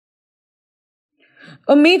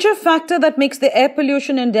A major factor that makes the air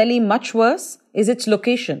pollution in Delhi much worse is its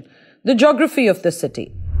location, the geography of the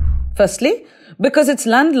city. Firstly, because it's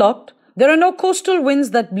landlocked, there are no coastal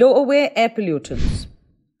winds that blow away air pollutants.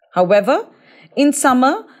 However, in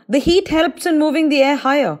summer, the heat helps in moving the air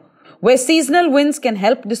higher, where seasonal winds can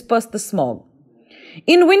help disperse the smog.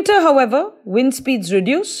 In winter, however, wind speeds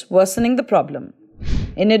reduce, worsening the problem.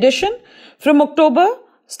 In addition, from October,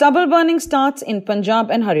 stubble burning starts in Punjab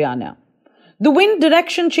and Haryana. The wind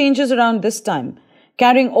direction changes around this time,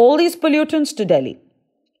 carrying all these pollutants to Delhi.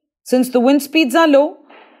 Since the wind speeds are low,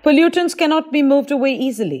 pollutants cannot be moved away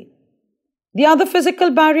easily. The other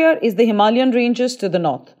physical barrier is the Himalayan ranges to the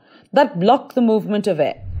north that block the movement of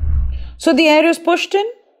air. So the air is pushed in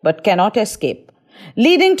but cannot escape,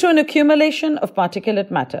 leading to an accumulation of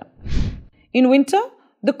particulate matter. In winter,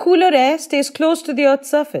 the cooler air stays close to the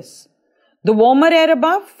Earth's surface. The warmer air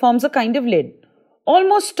above forms a kind of lid,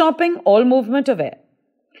 almost stopping all movement of air.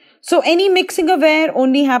 So any mixing of air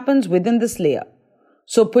only happens within this layer.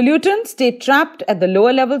 So pollutants stay trapped at the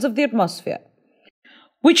lower levels of the atmosphere,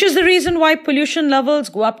 which is the reason why pollution levels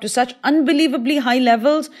go up to such unbelievably high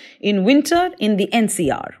levels in winter in the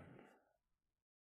NCR.